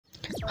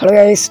Hello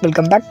guys,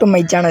 welcome back to my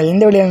channel.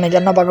 இந்த வீடியோவில் இன்றைக்கி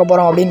என்ன பார்க்க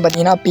போகிறோம் அப்படின்னு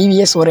பார்த்தீங்கன்னா,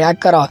 PVS ஒரு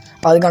ஹேக்கரா,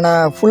 அதுக்கான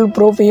ஃபுல்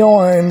ப்ரூஃபையும்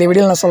இந்த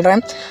வீடியோவில் நான்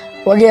சொல்கிறேன்.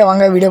 ஓகே,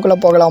 வாங்க வீடியோக்குள்ளே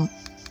போகலாம்.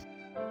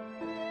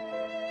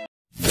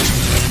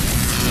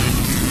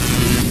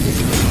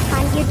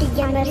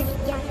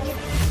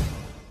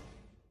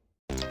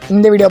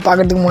 இந்த வீடியோ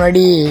பார்க்குறதுக்கு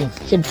முன்னாடி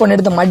ஹெட்ஃபோன்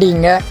எடுத்து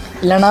மாட்டிக்கிங்க,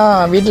 இல்லைனா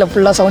வீட்டில்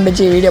ஃபுல்லாக சவுண்ட்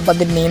வச்சு வீடியோ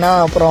பார்த்துட்டிங்கன்னா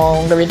அப்புறம்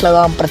உங்கள் வீட்டில்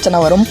தான்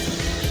பிரச்சனை வரும்.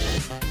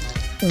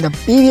 இந்த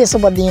PVS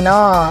பார்த்தீங்கன்னா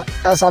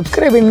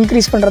சப்ஸ்கிரைப்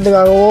இன்க்ரீஸ்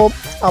பண்ணுறதுக்காகவோ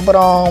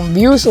அப்புறம்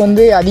வியூஸ்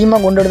வந்து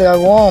அதிகமாக கொண்டு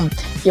வரதுக்காகவும்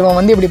இவன்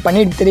வந்து இப்படி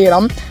பண்ணிட்டு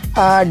தெரியறான்.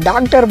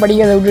 டாக்டர்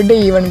படிக்கிறதை விட்டுட்டு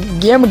இவன்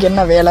கேமுக்கு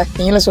என்ன வேலை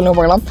நீங்களே சொல்லுங்க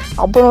பார்க்கலாம்.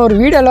 அப்புறம் ஒரு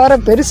வீடியோவில் வேறு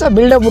பெருசாக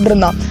பில்டப்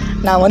போட்டிருந்தான்,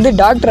 நான் வந்து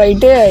டாக்டர்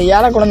ஆகிட்டு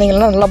ஏழை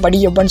குழந்தைங்கள்லாம் நல்லா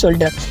படிக்க வைப்பேன்னு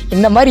சொல்லிட்டு.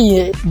 இந்த மாதிரி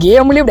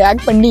கேம்லேயும் இப்படி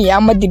ஆக்ட் பண்ணி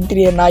ஏமாற்றிட்டு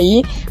தெரிய நாய்,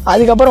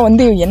 அதுக்கப்புறம்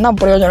வந்து என்ன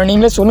பிரயோஜனம்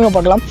நீங்களே சொல்லுங்கள்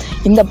பார்க்கலாம்.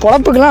 இந்த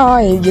பொழப்புக்கெலாம்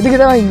எதுக்கு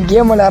தான்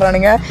கேம்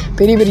விளையாடுறானுங்க?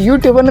 பெரிய பெரிய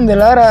யூடியூபர்னு இந்த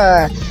வேறு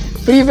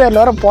ஃப்ரீ ஃபயரில்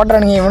வேறு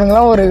போடுறானுங்க.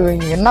 இவனுங்களாம் ஒரு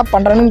என்ன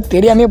பண்ணுறானுன்னு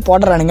தெரியாமே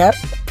போடுறானுங்க.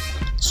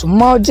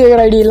 சும்மா வச்சு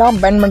ஐடியெல்லாம்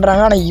பேன்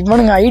பண்ணுறாங்க, ஆனால்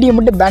இவனுங்க ஐடியை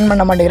மட்டும் பேன்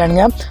பண்ண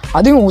மாட்டேங்கிறானுங்க.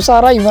 அதுவும்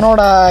உஷாராக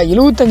இவனோட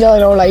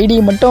 75வது லெவல்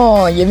ஐடியை மட்டும்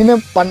எதுவுமே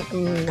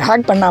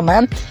ஹேக்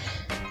பண்ணாமல்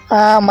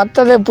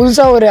மற்றது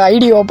புதுசாக ஒரு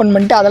ஐடி ஓப்பன்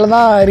பண்ணிட்டு அதில்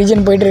தான்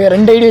ரீஜன் போயிட்டுருக்கு.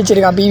 2 ஐடி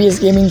வச்சுருக்கான் PVS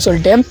கேமிங்னு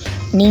சொல்லிட்டு.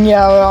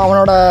 நீங்கள்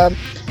அவனோட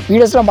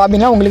வீடியோஸ்லாம்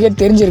பார்ப்பீங்கன்னா உங்களுக்கே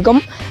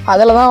தெரிஞ்சிருக்கும்.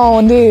 அதில் தான் அவன்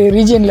வந்து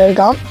ரீஜனில்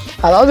இருக்கான்.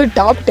 அதாவது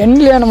டாப்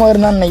 10லேயே நம்ம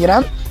இருந்தான்னு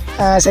நினைக்கிறேன்,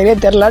 சரியாக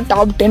தெரில.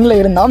 டாப் 10ல்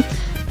இருந்தான்.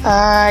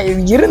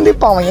 இருந்து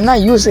இப்போ அவன் என்ன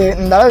யூஸு?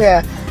 இந்த அளவுக்கு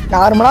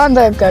நார்மலாக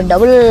அந்த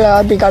டபுள்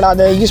RP கார்டு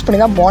அதை யூஸ் பண்ணி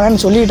தான்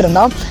போனேன்னு சொல்லிகிட்டு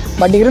இருந்தான்.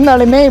 பட்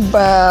இருந்தாலுமே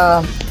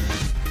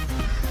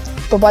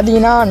இப்போ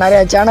பார்த்தீங்கன்னா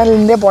நிறையா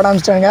சேனல்லேருந்தே போட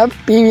ஆரம்பிச்சிட்டாங்க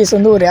PVS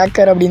வந்து ஒரு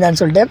ஹேக்கர் அப்படின்னு தான்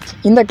சொல்லிட்டு.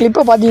 இந்த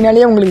கிளிப்பை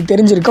பார்த்தீங்கனாலே உங்களுக்கு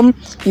தெரிஞ்சிருக்கும்.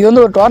 இது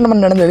வந்து ஒரு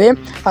டோர்னமெண்ட் நடந்தது.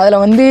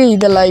 அதில் வந்து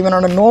இதில்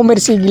இவனோட நோ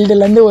மெர்சி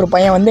கில்டுலேருந்து ஒரு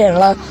பையன் வந்து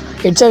நல்லா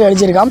ஹெட்ஷாட்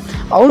அடிச்சிருக்கான்.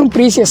 அவனும்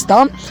ப்ரீசியஸ்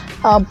தான்.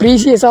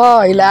 ப்ரீசியஸா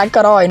இல்லை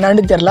ஹேக்கரா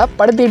என்னான்னு தெரில,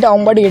 படுத்திக்கிட்டு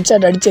அவன் பாட்டு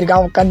ஹெட்ஷாட்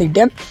அடிச்சிருக்கான்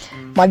உட்காந்துக்கிட்டு.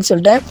 மாற்றி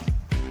சொல்லிட்டேன்.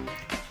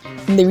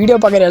 இந்த வீடியோ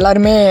பார்க்குற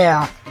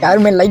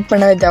யாருமே லைக்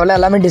பண்ணவே தேவையில்ல,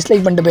 எல்லாமே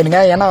டிஸ்லைக் பண்ணிட்டு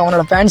போயிருங்க, ஏன்னா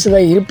அவனோட ஃபேன்ஸு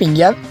தான்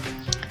இருப்பீங்க.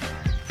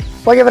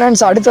 ஓகே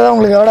ஃப்ரெண்ட்ஸ், அடுத்ததாக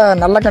உங்களுக்கோட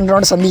நல்ல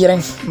கண்டனோட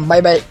சந்திக்கிறேன். By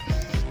by.